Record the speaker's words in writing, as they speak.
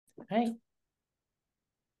Right.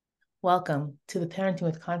 Welcome to the Parenting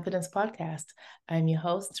with Confidence podcast. I'm your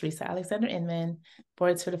host, Teresa Alexander Inman,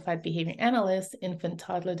 board certified behavior analyst, infant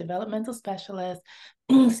toddler developmental specialist,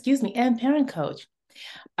 and parent coach.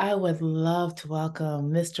 I would love to welcome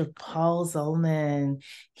Mr. Paul Zolman.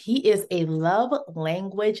 He is a love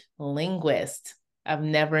language linguist. I've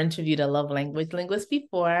never interviewed a love language linguist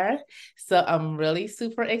before, so I'm really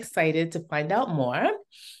super excited to find out more.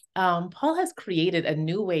 Paul has created a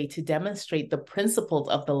new way to demonstrate the principles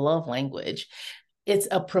of the love language. It's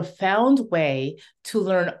a profound way to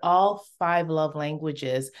learn all five love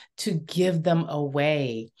languages to give them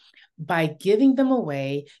away. By giving them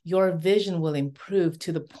away, your vision will improve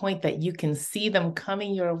to the point that you can see them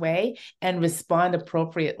coming your way and respond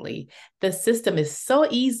appropriately. The system is so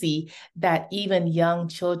easy that even young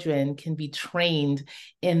children can be trained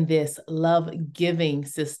in this love giving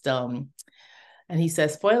system. And he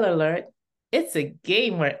says, spoiler alert, it's a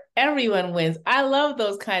game where everyone wins. I love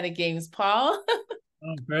those kind of games, Paul.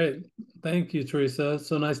 Oh, great. Thank you, Teresa. It's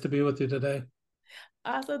so nice to be with you today.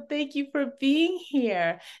 Awesome. Thank you for being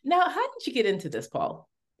here. Now, how did you get into this, Paul?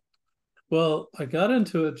 Well, I got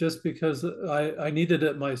into it just because I needed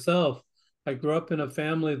it myself. I grew up in a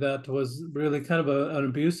family that was really kind of an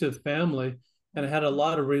abusive family, and I had a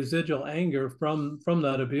lot of residual anger from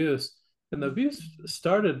that abuse. And the abuse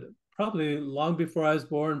started probably long before I was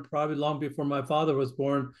born, probably long before my father was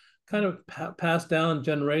born, kind of passed down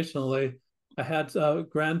generationally. I had a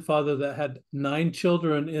grandfather that had 9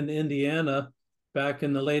 children in Indiana back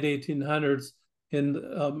in the late 1800s. In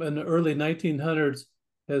the early 1900s,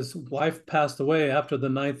 his wife passed away after the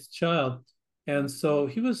ninth child. And so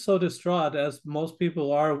he was so distraught, as most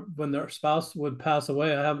people are when their spouse would pass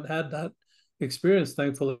away. I haven't had that experience,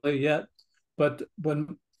 thankfully, yet. But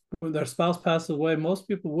when their spouse passes away, most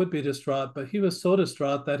people would be distraught. But he was so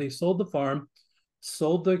distraught that he sold the farm,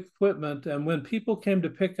 sold the equipment. And when people came to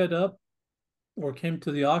pick it up or came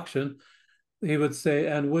to the auction, he would say,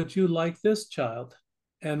 "And would you like this child?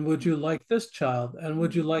 And would you like this child? And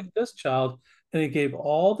would you like this child?" And he gave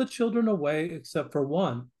all the children away except for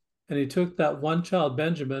one. And he took that one child,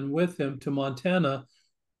 Benjamin, with him to Montana,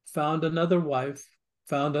 found another wife,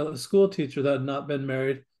 found a school teacher that had not been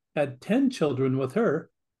married, had 10 children with her,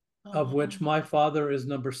 of which my father is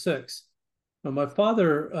number 6. Now, my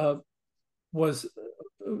father was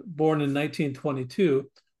born in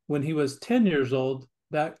 1922. When he was 10 years old,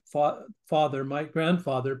 that father, my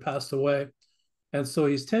grandfather, passed away. And so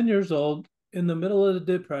he's 10 years old in the middle of the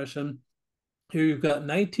Depression. Here you've got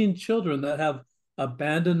 19 children that have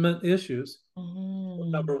abandonment issues,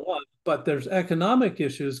 number one, but there's economic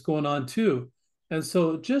issues going on too. And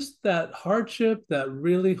so just that hardship, that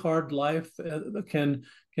really hard life can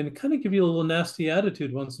kind of give you a little nasty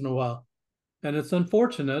attitude once in a while. And it's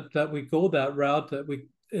unfortunate that we go that route, that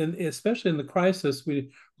and especially in the crisis,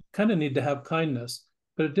 we kind of need to have kindness.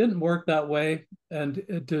 But it didn't work that way, and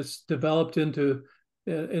it just developed into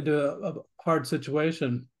a hard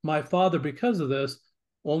situation. My father, because of this,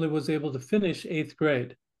 only was able to finish 8th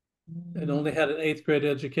grade and only had an 8th grade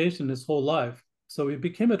education his whole life. So he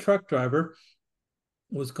became a truck driver,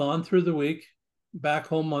 was gone through the week, back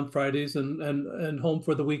home on Fridays and home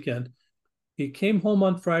for the weekend. He came home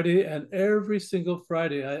on Friday, and every single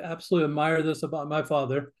Friday, I absolutely admire this about my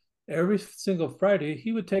father. Every single Friday,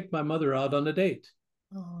 he would take my mother out on a date.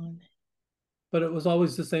 Oh, But it was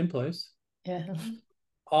always the same place, yeah.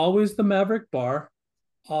 always the Maverick Bar,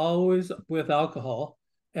 always with alcohol.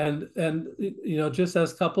 And just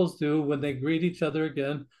as couples do when they greet each other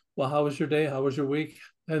again, well, how was your day? How was your week?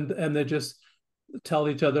 And they just tell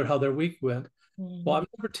each other how their week went. Well, I'm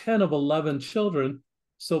number 10 of 11 children.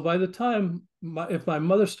 So by the time if my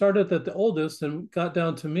mother started at the oldest and got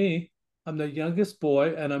down to me, I'm the youngest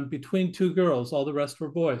boy, and I'm between 2 girls. All the rest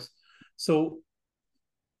were boys. So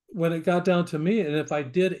when it got down to me, and if I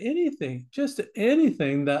did anything, just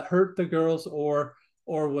anything that hurt the girls or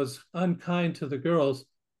was unkind to the girls,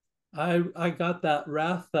 I got that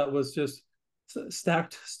wrath that was just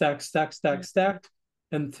stacked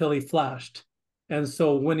until he flashed. And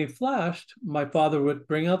so when he flashed, my father would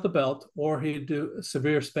bring out the belt or he'd do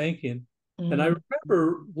severe spanking. And I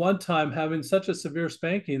remember one time having such a severe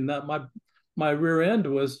spanking that my rear end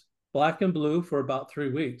was black and blue for about 3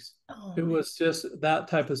 weeks. It was just that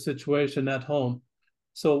type of situation at home.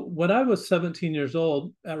 So when I was 17 years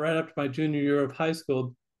old, right after my junior year of high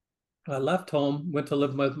school, I left home, went to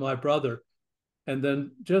live with my brother, and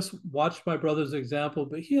then just watched my brother's example.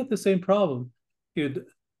 But he had the same problem. He'd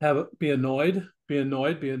be annoyed, be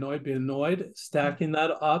annoyed, stacking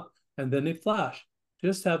that up, and then he'd flash.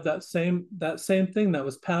 Just have that same thing that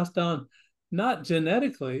was passed down, not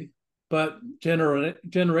genetically, but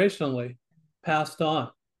generationally passed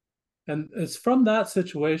on. And it's from that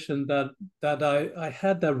situation that I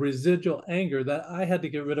had that residual anger that I had to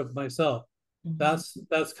get rid of myself. Mhm.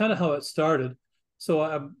 That's kind of how it started. So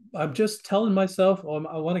I'm just telling myself, oh,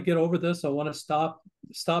 I want to get over this. I want to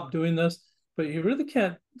stop doing this. But you really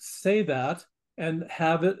can't say that and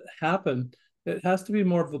have it happen. It has to be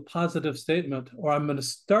more of a positive statement, or I'm going to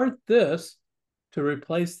start this to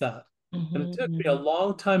replace that. And it took me a Mhm.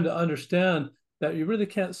 long time to understand that you really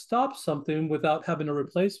can't stop something without having a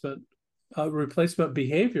replacement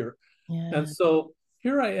behavior. And Yeah. so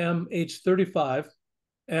here I am, age 35,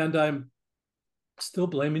 and I'm still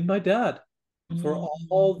blaming my dad for Mhm.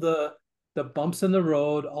 all the bumps in the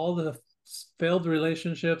road, all the failed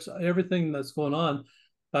relationships, everything that's going on.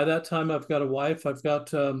 By that time, I've got a wife, I've got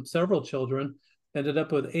several children, ended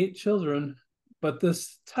up with 8 children. But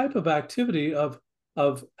this type of activity of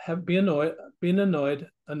being annoyed,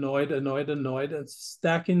 and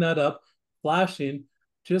stacking that up, flashing,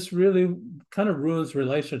 just really kind of ruins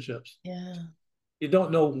relationships. Yeah. You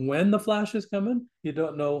don't know when the flash is coming. You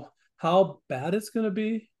don't know how bad it's going to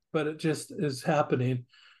be, but it just is happening.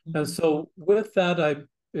 And Mhm. so with that,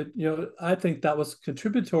 I think that was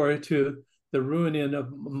contributory to the ruining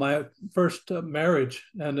of my first marriage.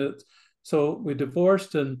 So we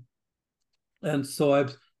divorced, and so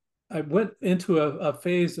I went into a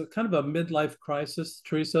phase of kind of a midlife crisis,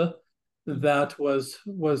 Teresa, that was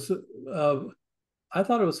I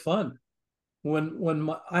thought it was fun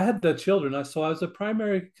I had the children. So I was a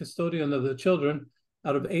primary custodian of the children.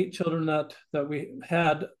 Out of 8 children that we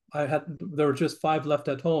had, I had there were just 5 left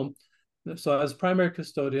at home. So I was primary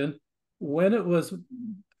custodian. When it was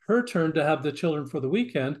her turn to have the children for the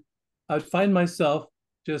weekend, I'd find myself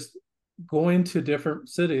just going to different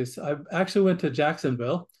cities. I actually went to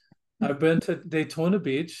Jacksonville. I've been to Daytona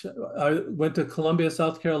Beach. I went to Columbia,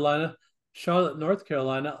 South Carolina, Charlotte, North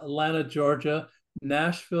Carolina, Atlanta, Georgia,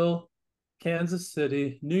 Nashville, Kansas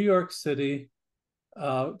City, New York City,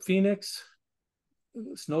 Phoenix,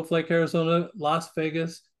 Snowflake, Arizona, Las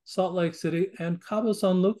Vegas, Salt Lake City, and Cabo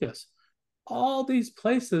San Lucas. All these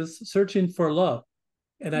places searching for love.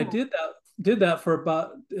 And I Oh. did that for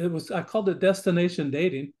about, I called it destination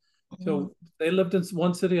dating. Mhm. So they lived in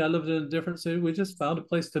one city, I lived in a different city. We just found a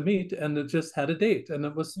place to meet, and it just had a date, and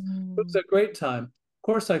it was Mhm. a great time. Of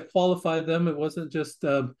course, I qualified them. It wasn't just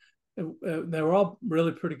they were all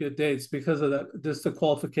really pretty good dates because of that, just the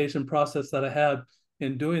qualification process that I had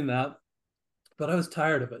in doing that. But I was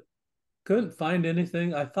tired of it, couldn't find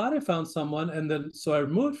anything. I thought I found someone, and then so I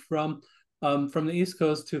moved from the East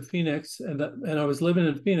Coast to Phoenix, and I was living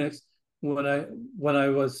in Phoenix when I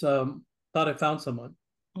was thought I found someone,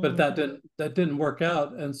 but Mhm. that didn't work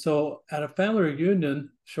out. And so at a family reunion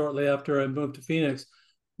shortly after I moved to Phoenix,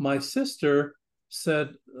 my sister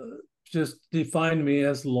said, just defined me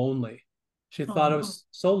as lonely. She thought I Oh. was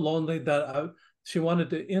so lonely that she wanted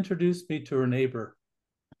to introduce me to her neighbor,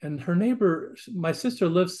 and her neighbor, my sister,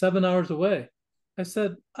 lives 7 hours away. I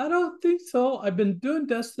said, I don't think so. I've been doing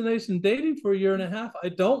destination dating for a year and a half. I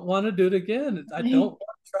don't want to do it again. I don't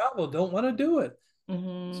want to travel, don't want to do it. She,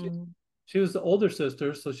 Mhm. she was the older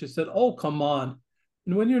sister. So she said, oh, come on.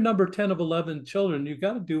 And when you're number 10 of 11 children, you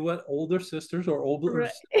got to do what older sisters or older.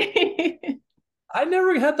 Right. I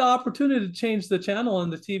never had the opportunity to change the channel on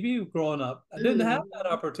the TV growing up. I didn't have that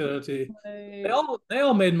Mhm. opportunity. They Right. all they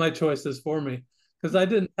all made my choices for me because I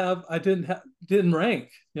didn't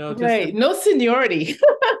rank. Just Right. No seniority.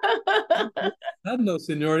 had no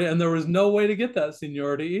seniority, and there was no way to get that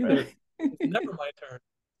seniority either. Right. It's never my turn.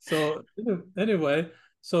 So anyway,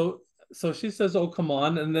 so so she says, "Oh, come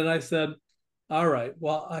on," and then I said, "All right."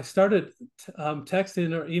 Well, I started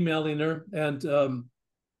texting her, emailing her, and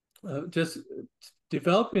just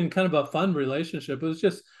developing kind of a fun relationship. It was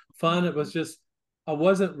just fun. It was just, I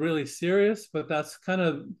wasn't really serious, but that's kind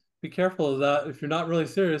of, be careful of that. If you're not really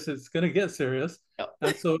serious, it's going to get serious.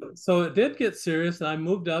 And so it did get serious. And I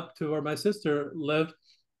moved up to where my sister lived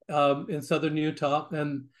in southern Utah.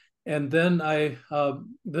 And then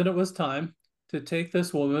it was time to take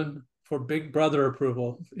this woman for big brother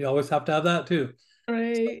approval. You always have to have that too.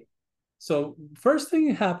 Right. So first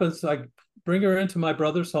thing happens, I bring her into my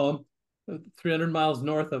brother's home, 300 miles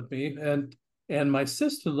north of me, and my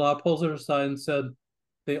sister-in-law pulls her aside and said,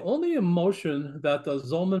 the only emotion that the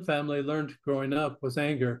Zolman family learned growing up was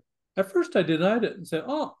anger. At first, I denied it and said,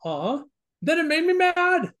 "Oh." Then it made me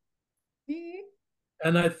mad,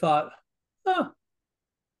 and I thought, "Huh,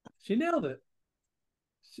 she nailed it."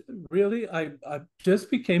 Really, I just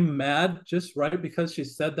became mad just right because she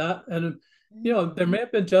said that, and there may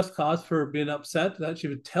have been just cause for being upset that she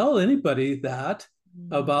would tell anybody that,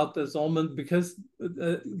 Mm. about the Zolman because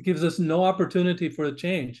it gives us no opportunity for a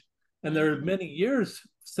change. And there are Right. many years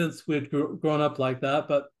since we'd grown up like that.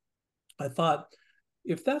 But I thought,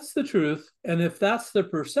 if that's the truth, and if that's the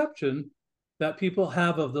perception that people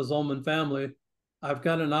have of the Zolman family, I've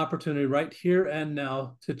got an opportunity right here and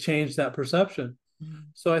now to change that perception. Mm.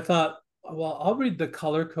 So I thought, well, I'll read the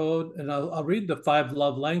color code and I'll read the five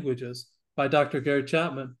love languages by Dr. Gary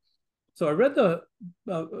Chapman. So I read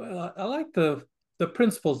I like the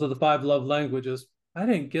principles of the five love languages. I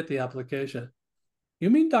didn't get the application.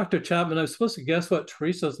 You mean, Dr. Chapman, I'm supposed to guess what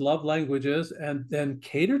Teresa's love language is and then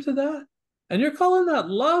cater to that? And you're calling that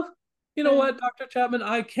love? You know Right. what, Dr. Chapman?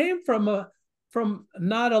 I came from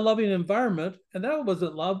not a loving environment, and that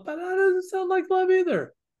wasn't love, but that doesn't sound like love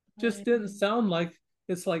either. Just didn't Right. sound like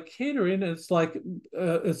it's like catering. It's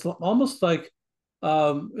almost like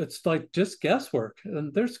it's like just guesswork.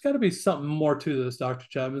 And there's got to be something more to this, Dr.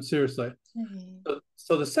 Chapman. Seriously. Right.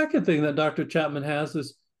 So the second thing that Dr. Chapman has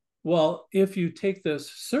is, well, if you take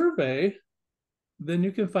this survey, then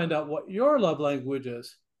you can find out what your love language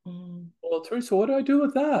is. Mm. Well, Teresa, what do I do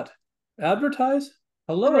with that? Advertise?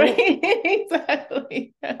 Right. Hello,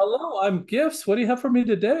 Exactly. hello, I'm gifts. What do you have for me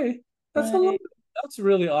today? That's a little, Right. that's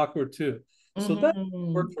really awkward too. So that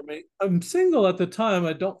Hmm. worked for me. I'm single at the time.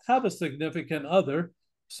 I don't have a significant other.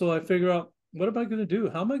 So I figure out, what am I going to do?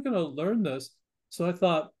 How am I going to learn this? So I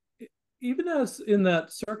thought, even as in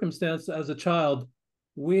that circumstance as a child,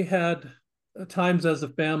 we had times as a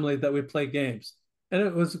family that we play games, and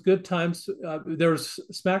it was good times. There was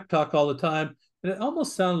smack talk all the time, and it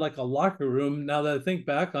almost sounded like a locker room. Now that I think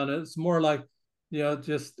back on it, it's more like,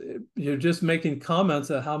 just you're just making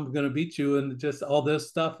comments at how I'm going to beat you and just all this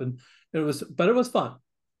stuff, and but it was fun.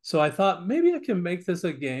 So I thought maybe I can make this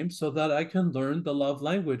a game so that I can learn the love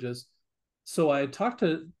languages. So I talked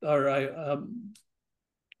to, or I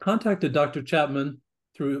contacted Dr. Chapman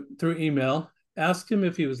through email, asked him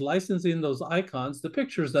if he was licensing those icons, the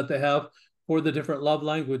pictures that they have for the different love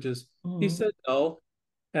languages. He Mm. said no,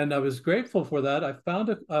 and I was grateful for that. I found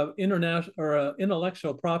a international or a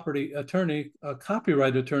intellectual property attorney, a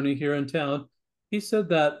copyright attorney here in town. He said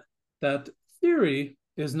that theory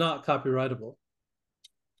is not copyrightable.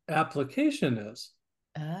 Application is.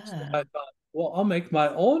 So I Ah. thought, well, I'll make my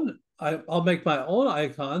own. I'll make my own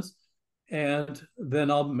icons, and then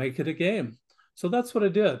I'll make it a game. So that's what I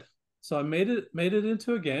did. So I made it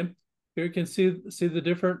into a game. Here you can see the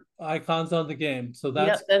different icons on the game. So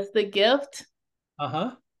that's Yep, that's the gift.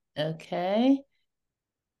 uh-huh. Okay.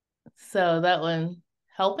 So that one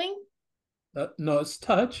helping? No, it's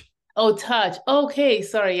touch. Oh, touch. Okay,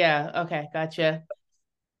 sorry. Yeah. Okay, gotcha.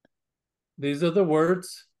 These are the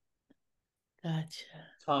words, Gotcha.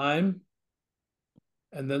 time,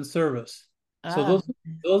 and then service. So Ah.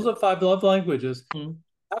 those are five love languages. Mm.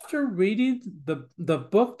 After reading the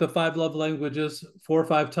book, The Five Love Languages, 4 or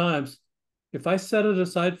 5 times, if I set it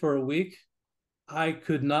aside for a week, I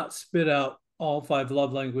could not spit out all five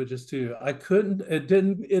love languages to you. I couldn't. It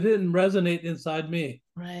didn't resonate inside me.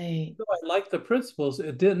 Right. So I like the principles.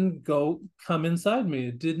 It didn't come inside me.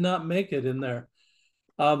 It did not make it in there.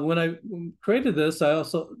 When I created this, I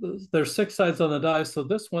also there's six sides on the die, so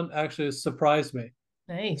this one actually surprised me.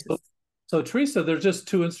 So, Nice. so Teresa, there's just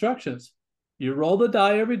two instructions. You roll the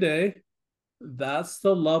die every day. That's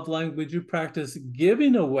the love language you practice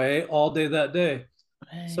giving away all day that day.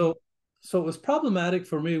 Right. So, so it was problematic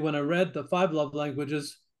for me when I read the five love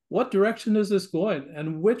languages. What direction is this going,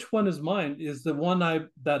 and which one is mine? Is the one I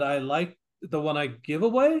like the one I give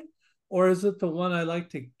away, or is it the one I like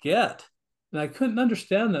to get? And I couldn't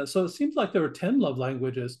understand that. So it seems like there were 10 love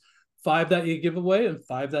languages, five that you give away and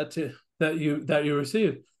five that you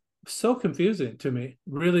receive. So confusing to me,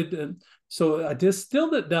 really did. So I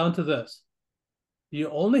distilled it down to this: you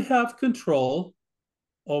only have control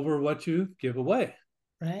over what you give away,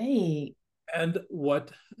 Right. and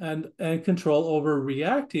what and control over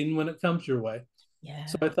reacting when it comes your way. So Yeah.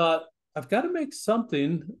 I thought, I've got to make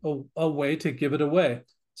something a way to give it away.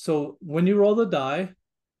 So when you roll the die,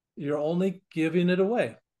 you're only giving it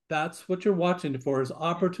away. That's what you're watching for, is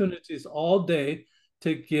opportunities all day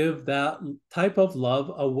to give that type of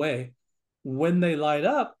love away. When they light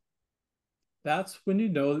up, that's when you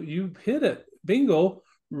know you've hit it. Bingo,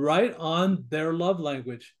 right on their love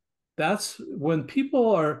language. That's when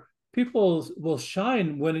people will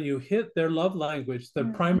shine when you hit their love language, the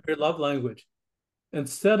Yeah. primary love language.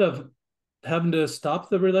 Instead of having to stop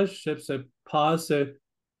the relationship, say pause, say,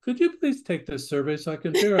 could you please take this survey so I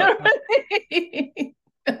can figure out how.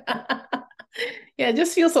 Yeah, it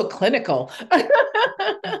just feels so clinical.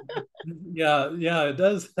 Yeah, yeah, it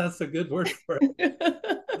does. That's a good word for it.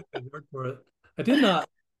 A good word for it. I did not.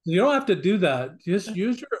 You don't have to do that. Just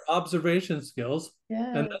use your observation skills.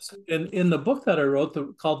 And Yeah. that's in the book that I wrote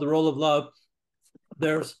called The Role of Love.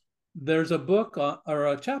 There's there's a book or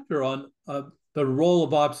a chapter on the role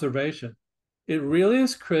of observation. It really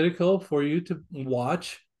is critical for you to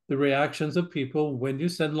watch the reactions of people when you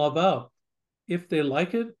send love out. If they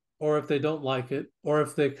like it, or if they don't like it, or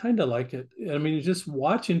if they kind of like it. I mean, you're just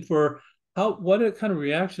watching for what kind of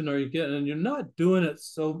reaction are you getting, and you're not doing it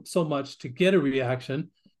so much to get a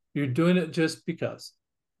reaction. You're doing it just because,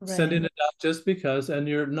 sending Right. it out just because, and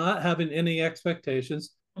you're not having any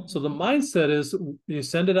expectations. So Mhm. the mindset is you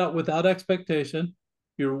send it out without expectation.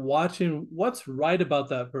 You're watching what's right about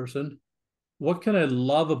that person. What can I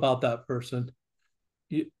love about that person?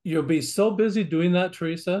 You'll be so busy doing that,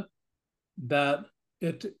 Teresa, that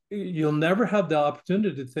you'll never have the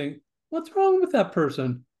opportunity to think, what's wrong with that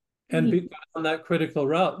person? And be on that critical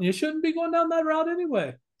route. And you shouldn't be going down that route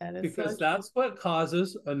anyway, That is so because true. that's what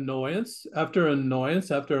causes annoyance after annoyance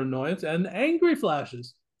after annoyance and angry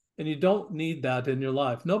flashes. And you don't need that in your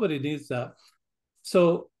life. Nobody needs that.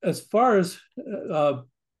 So uh, as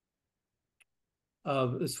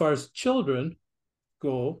far as children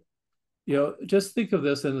go, just think of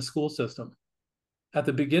this in the school system. At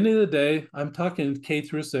the beginning of the day, I'm talking K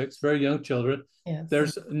through 6, very young children. Yes.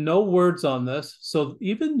 There's no words on this. So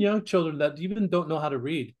even young children that even don't know how to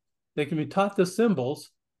read, they can be taught the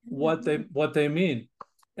symbols, what they mean,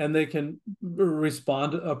 and they can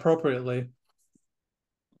respond appropriately.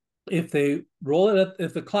 If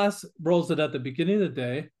the class rolls it at the beginning of the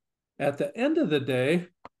day, at the end of the day,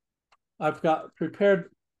 I've got prepared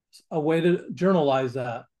a way to journalize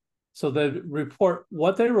that. So they report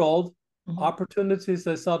what they rolled, Mhm. opportunities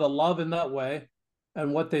they saw to love in that way,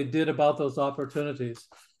 and what they did about those opportunities.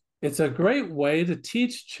 It's a great way to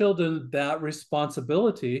teach children that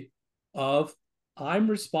responsibility of I'm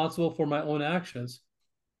responsible for my own actions.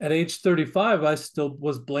 At age 35, I still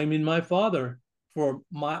was blaming my father for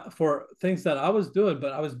things that I was doing,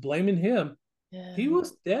 but I was blaming him. He Yeah.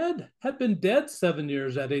 was dead, had been dead 7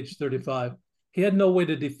 years at age 35. He had no way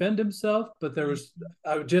to defend himself, but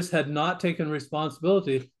I just had not taken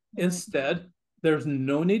responsibility. Mhm. Instead, there's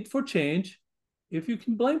no need for change. If you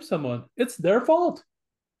can blame someone, it's their fault.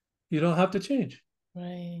 You don't have to change.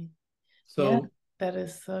 Right. Yeah, So, that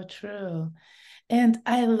is so true. And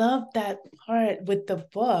I love that part with the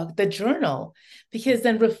book, the journal, because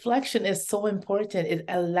then reflection is so important. It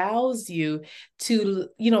allows you to,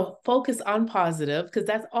 focus on positive because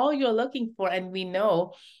that's all you're looking for. And we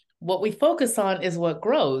know what we focus on is what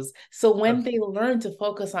grows. So when they learn to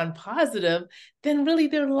focus on positive, then really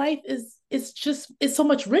their life is so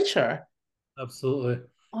much richer. absolutely.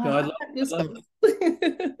 Oh, You know, I I love, got I love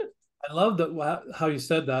goosebumps. I love that how you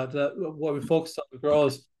said that what we focus on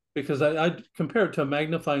grows, because I compare it to a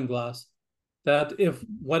magnifying glass. That if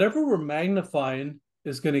whatever we're magnifying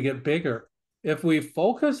is going to get bigger, if we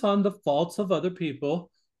focus on the faults of other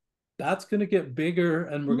people, that's going to get bigger,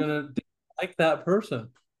 and we're going to like that person.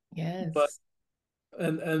 But Yes,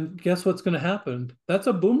 and guess what's going to happen? That's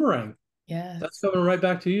a boomerang. That's yes, coming right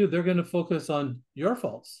back to you. They're going to focus on your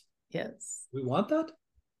faults. yes. We want that?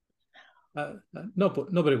 No,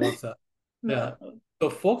 nobody wants that. No. Yeah. So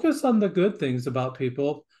focus on the good things about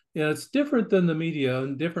people. It's different than the media,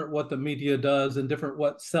 and different what the media does, and different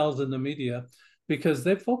what sells in the media, because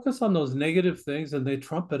they focus on those negative things and they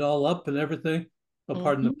trump it all up and everything. Oh,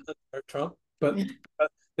 pardon the Mhm. pun, Trump, but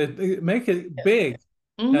they make it Yeah. big,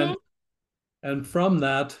 Hmm. and from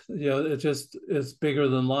that, it just is bigger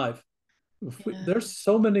than life. Yeah. There's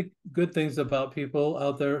so many good things about people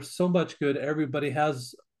out there, so much good. Everybody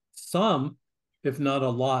has some, if not a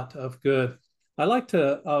lot, of good. I like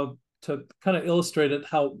to kind of illustrate it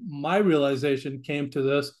how my realization came to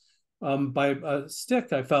this, by a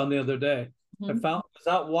stick I found the other day. I was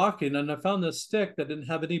out walking and I found this stick that didn't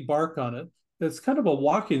have any bark on it. It's kind of a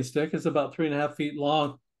walking stick. It's about 3.5 feet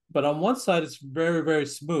long, but on one side it's very, very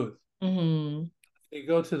smooth. Hmm. You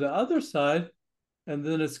go to the other side, and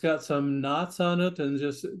then it's got some knots on it, and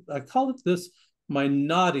just I call it this my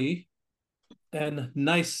naughty and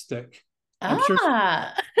nice stick. I'm sure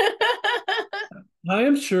Ah. I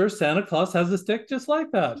am sure Santa Claus has a stick just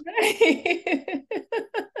like that. Right.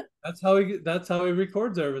 That's how he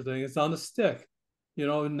records everything. It's on a stick.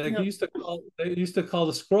 And Yep. they used to call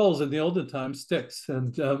the scrolls in the olden times sticks,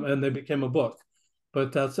 and they became a book.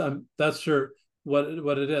 But that's sure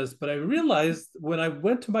what it is. But I realized when I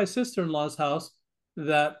went to my sister-in-law's house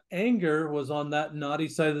that anger was on that naughty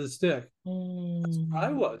side of the stick. I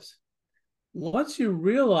Mm. was. Once you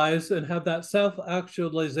realize and have that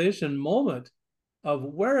self-actualization moment of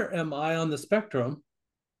where am I on the spectrum,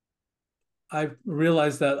 I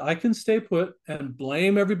realized that I can stay put and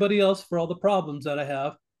blame everybody else for all the problems that I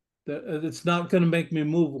have. That it's not going to make me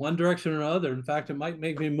move one direction or another. In fact, it might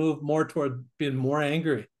make me move more toward being more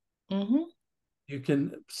angry. Mm-hmm. You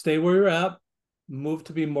can stay where you're at, move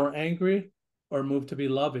to be more angry, or move to be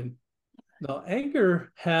loving. Now,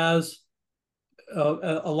 anger has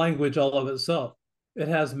a language all of itself. It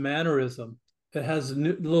has mannerism. It has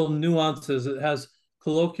little nuances. It has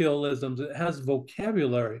colloquialisms. It has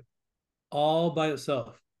vocabulary all by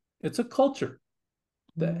itself. It's a culture.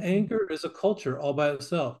 The Mm-hmm. anger is a culture all by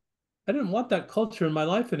itself. I didn't want that culture in my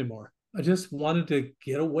life anymore. I just wanted to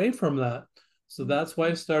get away from that. So that's why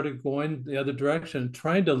I started going the other direction,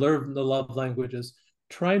 trying to learn the love languages,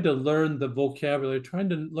 trying to learn the vocabulary, trying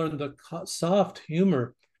to learn the soft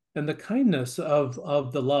humor and the kindness of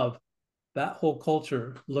the love. That whole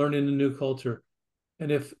culture, learning a new culture.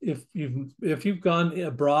 And if you've gone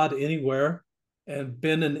abroad anywhere and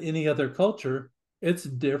been in any other culture, it's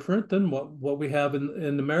different than what we have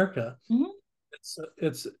in America. Mm-hmm.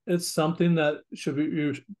 It's something that should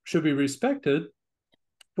be respected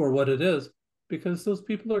for what it is, because those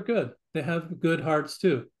people are good. They have good hearts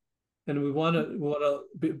too, and we want to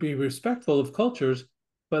be respectful of cultures,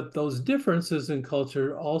 but those differences in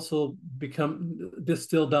culture also become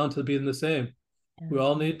distilled down to being the same. We Yeah.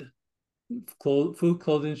 all need food,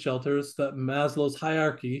 clothing, shelters, that Maslow's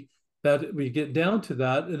hierarchy, that we get down to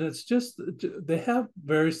that. And it's just, they have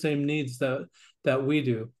very same needs that we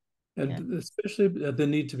do. Yeah. And especially the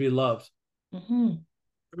need to be loved. Mm-hmm.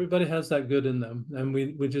 Everybody has that good in them. And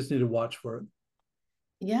we just need to watch for it.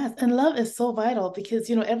 Yes, and love is so vital because,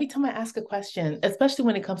 every time I ask a question, especially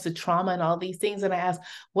when it comes to trauma and all these things, and I ask,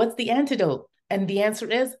 what's the antidote? And the answer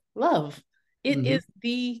is love. It Mm-hmm. is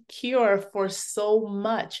the cure for so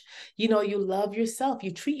much. You love yourself,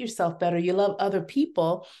 you treat yourself better, you love other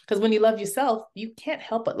people. Because when you love yourself, you can't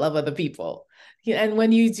help but love other people. Yeah, and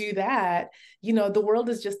when you do that, the world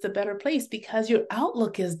is just a better place because your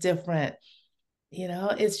outlook is different.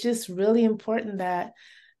 It's just really important that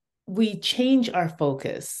we change our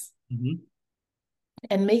focus Mm-hmm.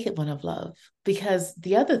 and make it one of love. Because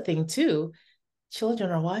the other thing, too,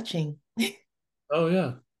 children are watching Oh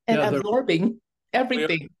yeah. and Yeah, absorbing we are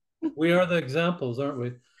everything. we are the examples, aren't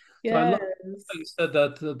we? So I love that Yes. you said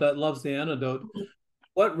that love's the antidote.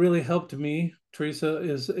 What really helped me, Teresa,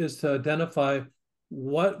 is to identify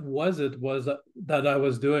what was that I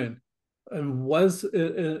was doing, and was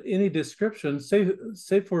it, any description,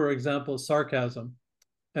 say for example, sarcasm.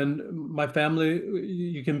 And my family,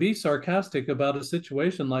 you can be sarcastic about a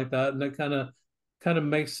situation like that, and it kind of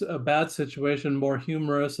makes a bad situation more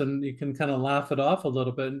humorous, and you can kind of laugh it off a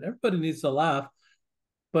little bit. And everybody needs to laugh,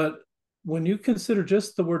 but when you consider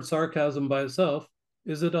just the word sarcasm by itself,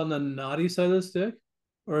 is it on the naughty side of the stick,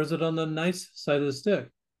 or is it on the nice side of the stick?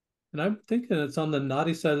 And I'm thinking it's on the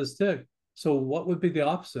naughty side of the stick. So what would be the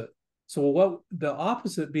opposite? So what the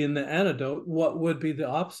opposite being the antidote, what would be the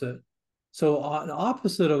opposite? So an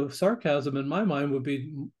opposite of sarcasm in my mind would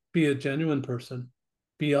be a genuine person,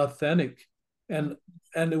 be authentic. And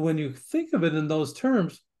and when you think of it in those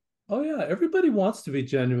terms, oh yeah, everybody wants to be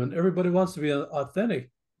genuine. Everybody wants to be authentic.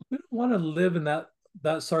 We don't want to live in that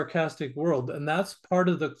sarcastic world. And that's part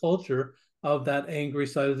of the culture of that angry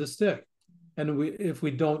side of the stick. And if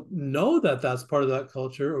we don't know that that's part of that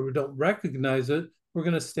culture, or we don't recognize it, we're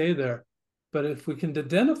going to stay there. But if we can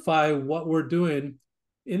identify what we're doing,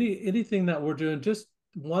 anything that we're doing, just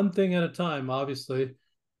one thing at a time, obviously,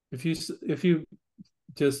 if you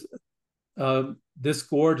just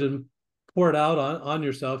disgorge and pour it out on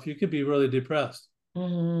yourself, you could be really depressed.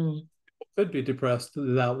 Mm-hmm. Could be depressed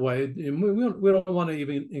that way. And we don't want to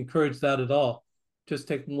even encourage that at all. Just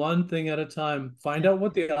take one thing at a time, find Yeah. out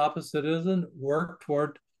what the opposite is, and work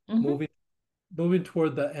toward Mm-hmm. moving moving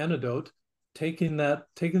toward the antidote, taking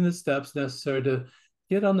the steps necessary to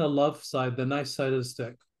get on the love side, the nice side of the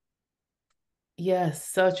stick. Yes,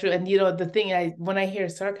 so true. And the thing when I hear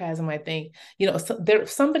sarcasm, I think,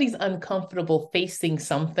 somebody's uncomfortable facing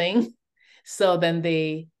something. So then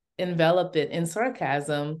they envelop it in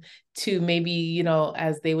sarcasm to maybe,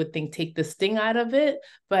 as they would think, take the sting out of it,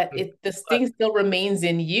 but the But sting still remains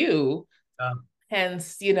in you. uh,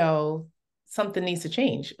 Hence, something needs to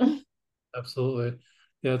change. absolutely,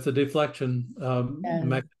 yeah, it's a deflection Yes.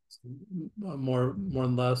 mechanism, more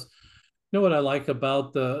and less. You know what I like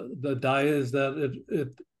about the diet is that it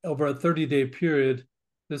over a 30-day period,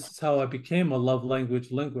 this is how I became a love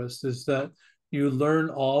language linguist, is that you learn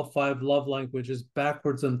all five love languages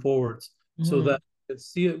backwards and forwards, so Mhm. that you can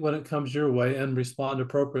see it when it comes your way and respond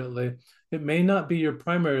appropriately. It may not be your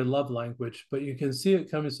primary love language, but you can see it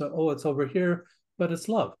coming. So, oh, it's over here, but it's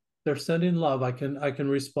love. they're sending love. I can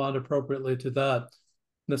respond appropriately to that.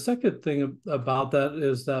 The second thing about that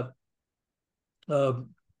is that uh,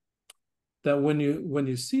 that when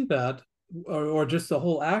you see that, or just the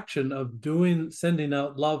whole action of doing sending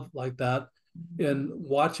out love like that and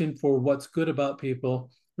watching for what's good about people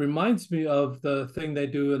reminds me of the thing they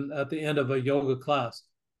do at the end of a yoga class.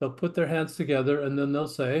 They'll put their hands together and then they'll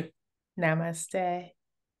say Namaste.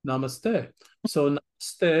 namaste. So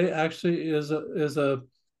namaste actually is a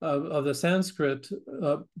of the Sanskrit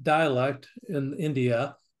dialect in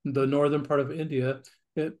India, the northern part of India.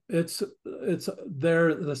 It's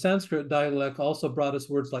there. The Sanskrit dialect also brought us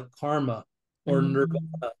words like karma or Mm-hmm.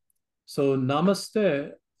 nirvana. So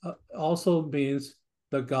namaste also means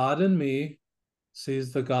the God in me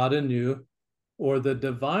sees the God in you, or the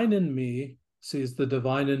divine in me sees the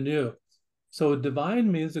divine in you. So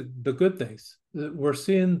divine means the good things. We're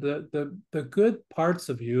seeing the good parts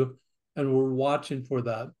of you, and we're watching for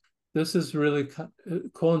that. This is really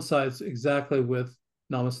coincides exactly with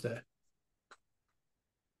Namaste.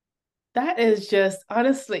 That is just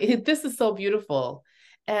honestly, this is so beautiful.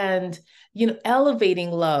 And,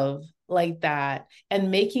 elevating love like that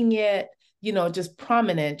and making it, just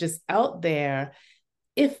prominent, just out there.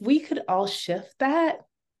 If we could all shift that,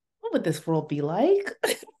 what would this world be like?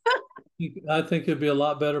 I think it'd be a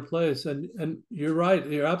lot better place. And you're right.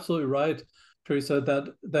 You're absolutely right, Teresa,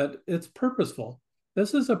 that it's purposeful.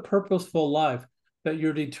 This is a purposeful life that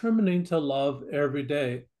you're determining to love every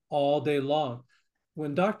day, all day long.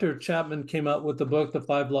 When Dr. Chapman came out with the book, The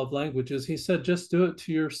Five Love Languages, he said, just do it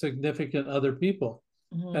to your significant other people.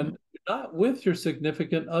 Mhm. And you're not with your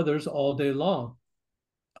significant others all day long.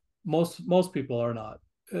 Most people are not.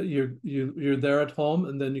 You're there at home,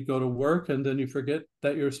 and then you go to work, and then you forget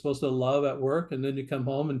that you're supposed to love at work, and then you come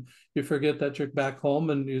home and you forget that you're back home,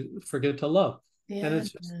 and you forget to love. And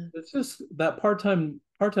Yeah. it's just that part-time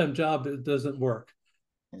job, it doesn't work.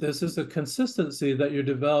 This is a consistency that you're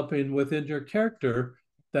developing within your character,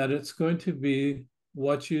 that it's going to be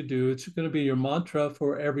what you do. It's going to be your mantra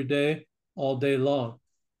for every day, all day long.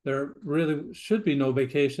 There really should be no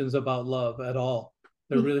vacations about love at all.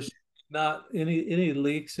 There really should not any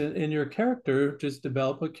leaks in your character. Just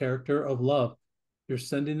develop a character of love. You're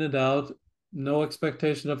sending it out, no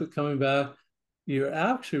expectation of it coming back. You're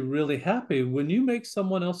actually really happy when you make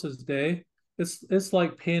someone else's day. It's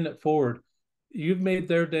like paying it forward. You've made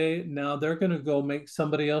their day. Now they're going to go make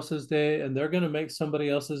somebody else's day, and they're going to make somebody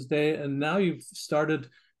else's day. And now you've started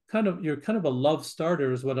you're kind of a love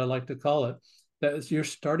starter, is what I like to call it. That is, you're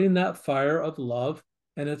starting that fire of love,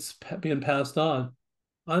 and it's being passed on.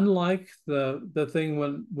 Unlike the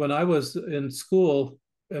thing when I was in school,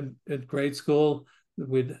 in grade school,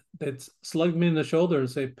 they'd slug me in the shoulder and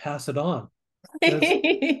say, pass it on. And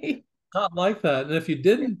it's not like that. And if you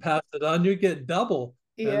didn't pass it on, you get double.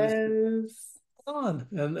 And it's Yes. on.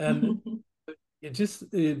 And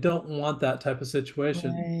you don't want that type of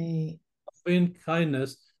situation. Right. In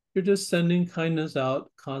kindness, you're just sending kindness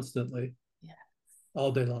out constantly, Yeah.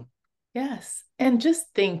 all day long. Yes. And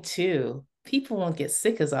just think too, people won't get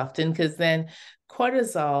sick as often because then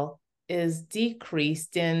cortisol is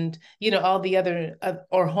decreased and all the other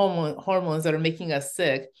or hormones that are making us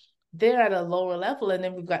sick, they're at a lower level. And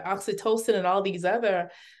then we've got oxytocin and all these other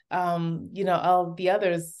all the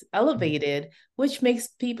others elevated, which makes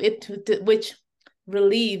people which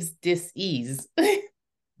relieves dis-ease.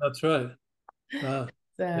 That's right. Yeah.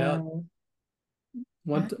 So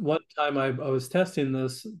One time I was testing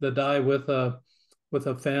the dye with a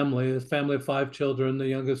family of five children. The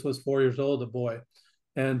youngest was 4 years old, a boy,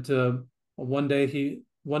 and one day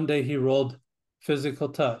he rolled physical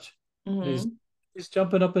touch, and he's mhm. he's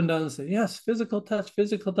jumping up and down and saying, "Yes, physical touch,"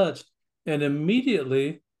 and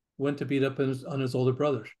immediately went to beat up on his older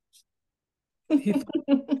brothers. He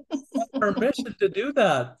thought permission to do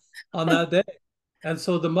that on that day, and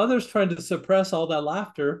so the mother's trying to suppress all that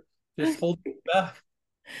laughter, just holding it back.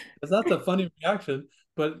 Because that's a funny reaction,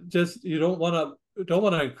 but just you don't want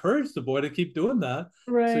to encourage the boy to keep doing that.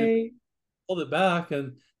 So you Right. hold it back,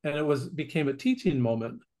 and it became a teaching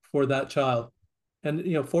moment for that child.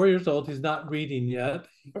 And 4 years old, he's not reading yet.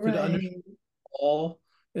 He could understand Right. all.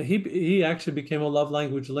 He actually became a love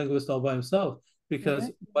language linguist all by himself, Yeah.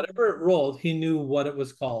 because whatever it rolled, he knew what it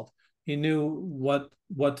was called. He knew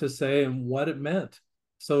what to say and what it meant.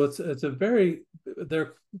 So it's a very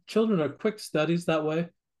their children are quick studies that way.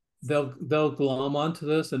 They'll glom onto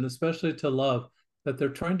this, and especially to love, that they're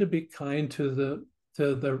trying to be kind to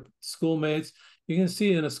their schoolmates. You can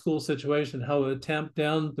see in a school situation how it tamp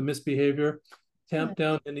down the misbehavior, Yeah. tamp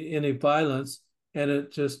down any violence, and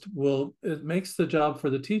it makes the job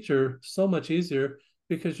for the teacher so much easier,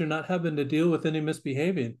 because you're not having to deal with any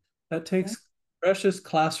misbehaving. That Right. takes precious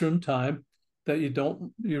classroom time that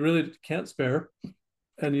you really can't spare,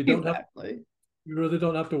 and Exactly. you really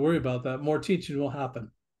don't have to worry about that. More teaching will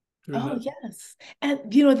happen during Oh, that. yes. And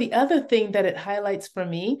the other thing that it highlights for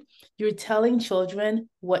me, you're telling children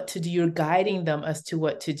what to do, you're guiding them as to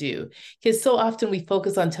what to do. Because so often we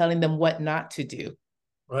focus on telling them what not to do,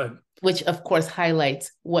 Right. which of course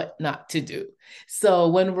highlights what not to do. So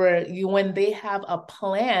when they have a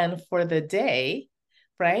plan for the day,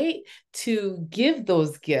 right, to give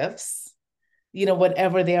those gifts,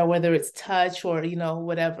 whatever they are, whether it's touch or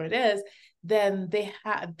whatever it is, then they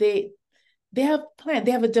have a plan,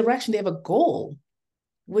 they have a direction, they have a goal,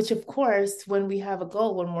 which of course, when we have a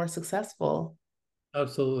goal, we're more successful.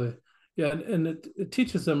 Absolutely. Yeah, and it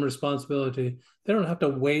teaches them responsibility. They don't have to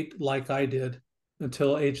wait like I did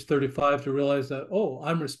until age 35 to realize that, oh,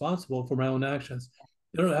 I'm responsible for my own actions.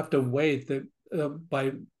 They don't have to wait that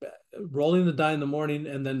by rolling the die in the morning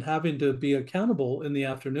and then having to be accountable in the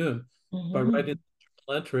afternoon by writing Mhm.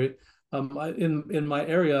 the journal entry. In my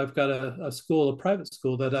area, I've got a school, a private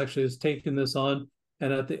school that actually has taken this on,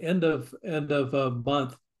 and at the end of a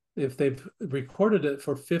month, if they've recorded it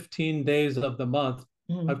for 15 days of the month,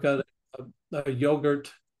 I've Mhm. got a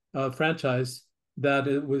yogurt franchise that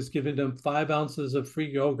it was giving them 5 ounces of free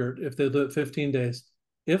yogurt if they do it 15 days.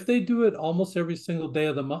 If they do it almost every single day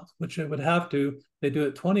of the month, which they would have to, they do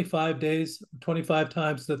it 25 days, 25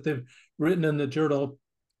 times that they've written in the journal,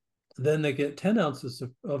 then they get 10 ounces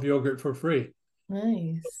of yogurt for free.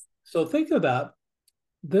 Nice. So think of that.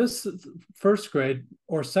 This first grade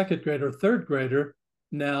or second grade or third grader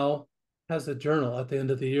now has a journal at the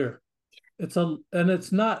end of the year. It's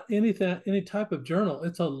not any type of journal.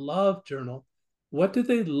 It's a love journal. What did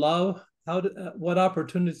they love? What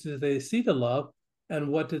opportunities did they see to love? And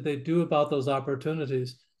what did they do about those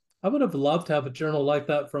opportunities? I would have loved to have a journal like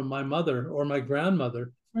that from my mother or my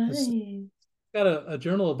grandmother. Right. Got a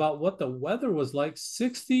journal about what the weather was like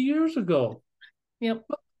 60 years ago. Yep.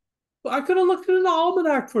 I could have looked in an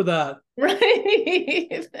almanac for that.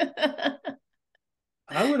 Right.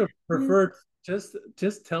 I would have preferred just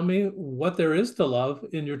tell me what there is to love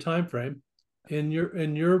in your time frame, in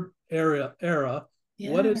your era. What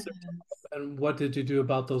Yeah. is it, and what did you do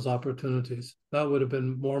about those opportunities? That would have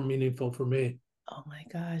been more meaningful for me. Oh my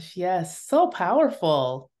gosh. Yes. So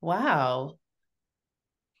powerful. Wow.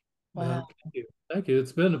 Yeah, Wow. thank you. Thank you.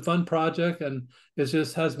 It's been a fun project, and it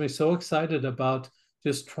just has me so excited about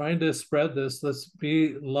just trying to spread this. Let's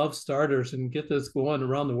be love starters and get this going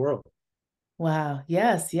around the world. Wow.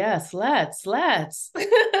 Yes. Yes. Let's.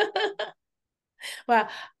 Wow.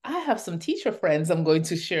 I have some teacher friends I'm going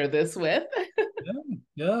to share this with. Yeah,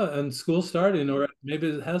 yeah, and school starting, or maybe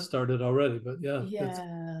it has started already, but yeah, it's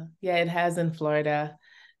Yeah. Yeah, it has in Florida.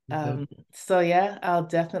 okay. So yeah, I'll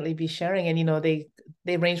definitely be sharing. And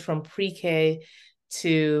they range from pre-K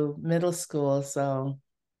to middle school. So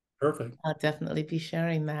Perfect. I'll definitely be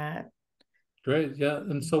sharing that. Great. Yeah.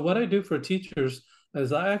 And so what I do for teachers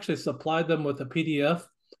is I actually supply them with a PDF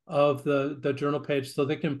of the journal page so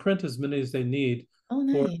they can print as many as they need Oh,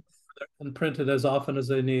 for nice. and print it as often as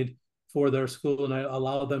they need for their school. And I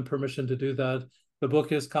allow them permission to do that. The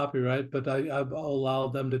book is copyright, but I allow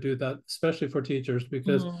them to do that, especially for teachers,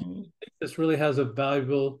 because Mm, this really has a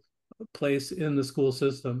valuable place in the school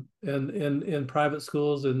system and in private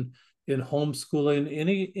schools and in homeschooling,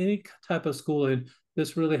 any type of schooling.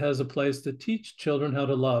 This really has a place to teach children how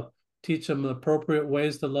to love, teach them appropriate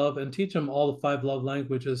ways to love, and teach them all the five love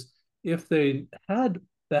languages. If they had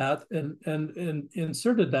that and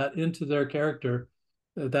inserted that into their character,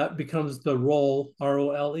 that becomes the role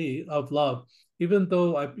of love. Even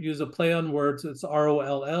though I use a play on words, it's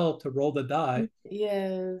ROLL to roll the die.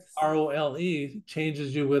 yes. ROLE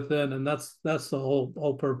changes you within, and that's the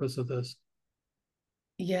whole purpose of this.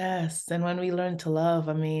 Yes. And when we learn to love,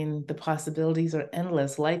 I mean, the possibilities are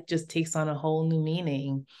endless. Life just takes on a whole new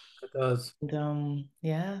meaning. It does. And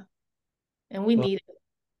yeah. And we Well, need it.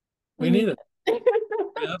 We we need need it. it.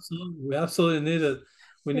 We absolutely need it.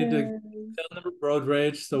 We need to Yeah. tell them road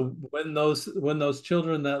rage. So when those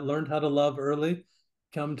children that learned how to love early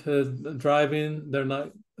come to driving, they're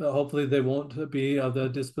not. Hopefully, they won't be of the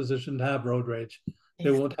disposition to have road rage.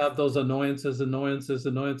 They won't have those annoyances,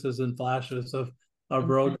 and flashes of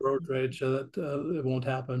road rage. So that it won't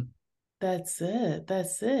happen. That's it.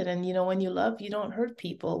 That's it. And when you love, you don't hurt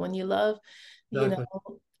people. When you love, you know,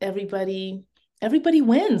 Exactly. everybody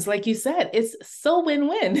wins. Like you said, it's so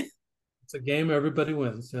win-win. It's a game everybody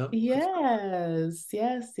wins. Yeah, that's Yes,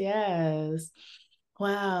 yes, yes.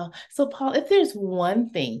 Wow. So, Paul, if there's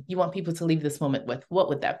one thing you want people to leave this moment with, what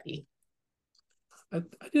would that be? I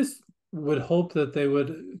just would hope that they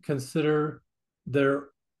would consider their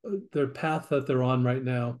their path that they're on right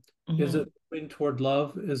now. Is Mm-hmm. it moving toward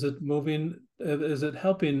love? Is it moving? Is it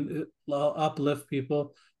helping uplift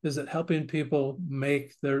people? Is it helping people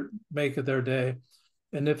make it their day?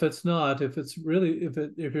 And if it's not, if it's really,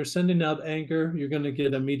 if you're sending out anger, you're going to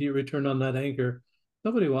get immediate return on that anger.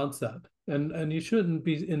 Nobody wants that, and you shouldn't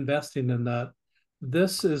be investing in that.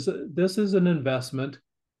 This is an investment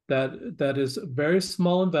that is a very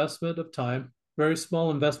small investment of time, very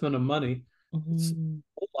small investment of money. It's Mm-hmm.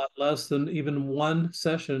 a lot less than even one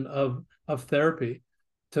session of therapy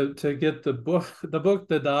to get the book,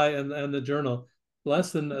 the die, and the journal,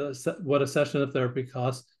 less than what a session of therapy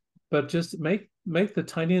costs. But just make the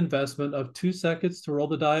tiny investment of 2 seconds to roll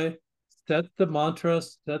the die, set the mantra,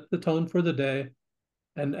 set the tone for the day,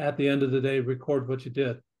 and at the end of the day, record what you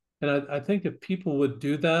did. And I think if people would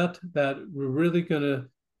do that, that we're really going to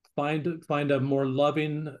find a more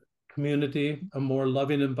loving community, a more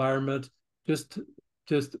loving environment. Just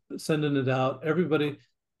just sending it out. Everybody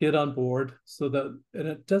get on board so that, and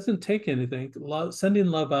it doesn't take anything. Sending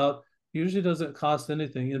love out usually doesn't cost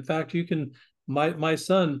anything. In fact, you can. My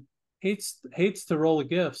son hates to roll the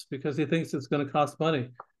gifts because he thinks it's going to cost money.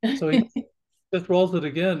 So he just rolls it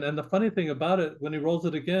again. And the funny thing about it, when he rolls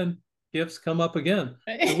it again, gifts come up again.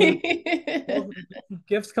 And when he rolls it again,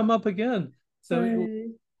 gifts come up again. So he Right.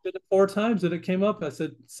 did it 4 times and it came up. I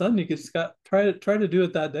said, son, you just got try to do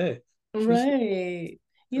it that day. Just Right.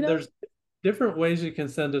 You know, there's different ways you can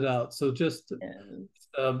send it out. So just yes.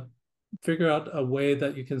 um, figure out a way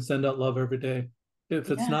that you can send out love every day. If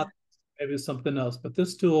it's Yeah. not, maybe it's something else. But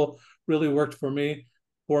this tool really worked for me.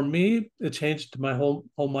 For me, it changed my whole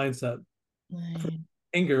mindset. From Right.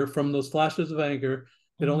 anger, from those flashes of anger,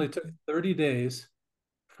 it only took Mhm. 30 days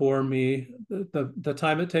for me. The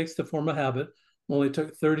time it takes to form a habit only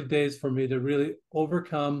took 30 days for me to really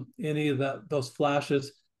overcome any of those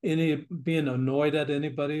flashes, any being annoyed at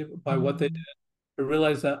anybody by what they did, Mhm. to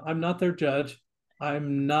realize that I'm not their judge.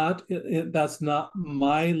 I'm not, that's not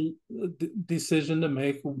my decision to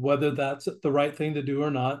make, whether that's the right thing to do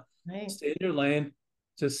or not. Right. Stay in your lane,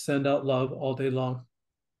 just send out love all day long.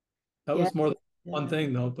 That Yeah. was more than one Yeah.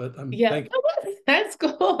 thing, though, but I'm Yeah, thank you. that's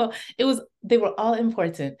cool. They were all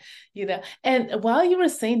important, you know. And while you were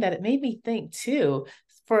saying that, it made me think too,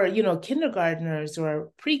 for, kindergartners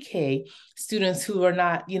or pre-K students who are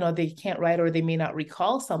not, they can't write or they may not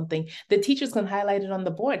recall something, the teachers can highlight it on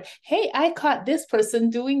the board. Hey, I caught this person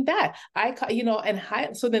doing that. I caught,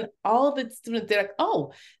 so then all the students, they're like,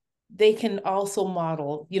 oh, they can also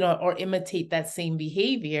model, or imitate that same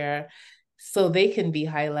behavior so they can be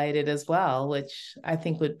highlighted as well, which I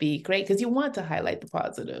think would be great because you want to highlight the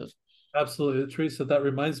positive. Absolutely, Teresa. That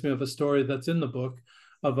reminds me of a story that's in the book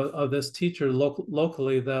of this teacher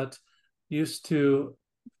locally that used to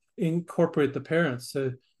incorporate the parents.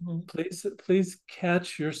 So Mhm. please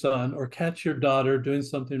catch your son or catch your daughter doing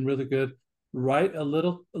something really good. Write a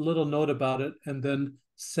little note about it, and then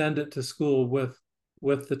send it to school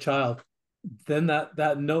with the child. Then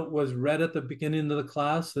that note was read at the beginning of the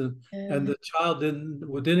class, and Yeah. the child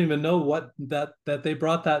didn't even know what that they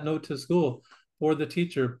brought that note to school for the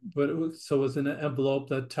teacher, but so it was in an envelope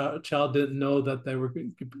that child didn't know that they were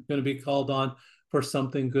going to be called on for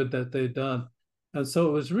something good that they'd done. And so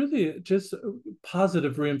it was really just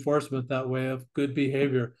positive reinforcement that way of good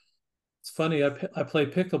behavior. It's funny, I play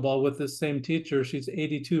pickleball with this same teacher. She's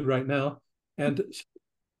 82 right now, and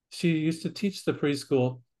she used to teach the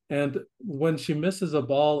preschool. And when she misses a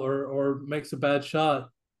ball or makes a bad shot,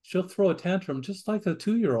 she'll throw a tantrum just like a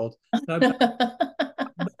 2-year-old. And I have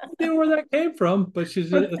no idea where that came from, but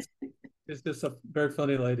it's just a very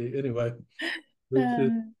funny lady. Anyway,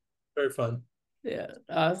 it's very fun. Yeah,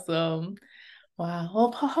 awesome. Wow.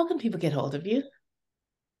 Well, how can people get hold of you?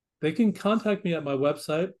 They can contact me at my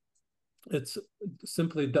website. It's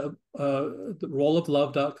simply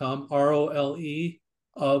roleoflove.com, ROLE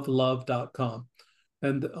of love.com.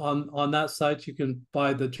 And on that site, you can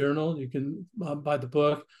buy the journal, you can buy the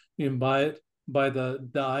book, you can buy the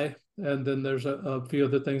die, and then there's a few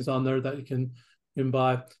other things on there that you can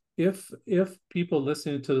buy. If people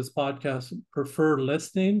listening to this podcast prefer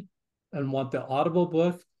listening and want the Audible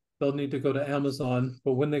book, they'll need to go to Amazon.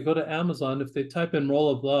 But when they go to Amazon, if they type in Roll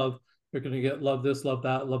of Love, you're going to get love this, love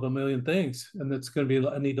that, love a million things, and it's going to be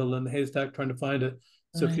a needle in the haystack trying to find it.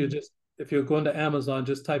 So Right. if you go into Amazon,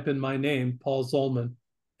 just type in my name, Paul Zolman,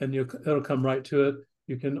 and it'll come right to it.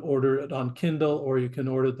 You can order it on Kindle, or you can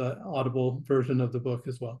order the Audible version of the book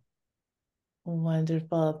as well.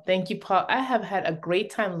 Wonderful. Thank you, Paul. I have had a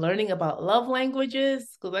great time learning about love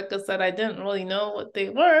languages because, like I said, I didn't really know what they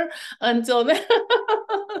were until now.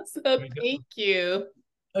 So There you go. thank you.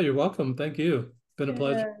 Oh, you're welcome. Thank you. It's been a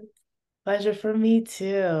pleasure. Yeah. Pleasure for me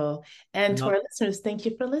too. And to No. our listeners, thank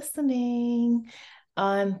you for listening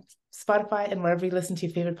on Spotify and wherever you listen to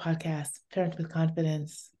your favorite podcast, Parent with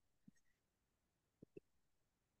Confidence.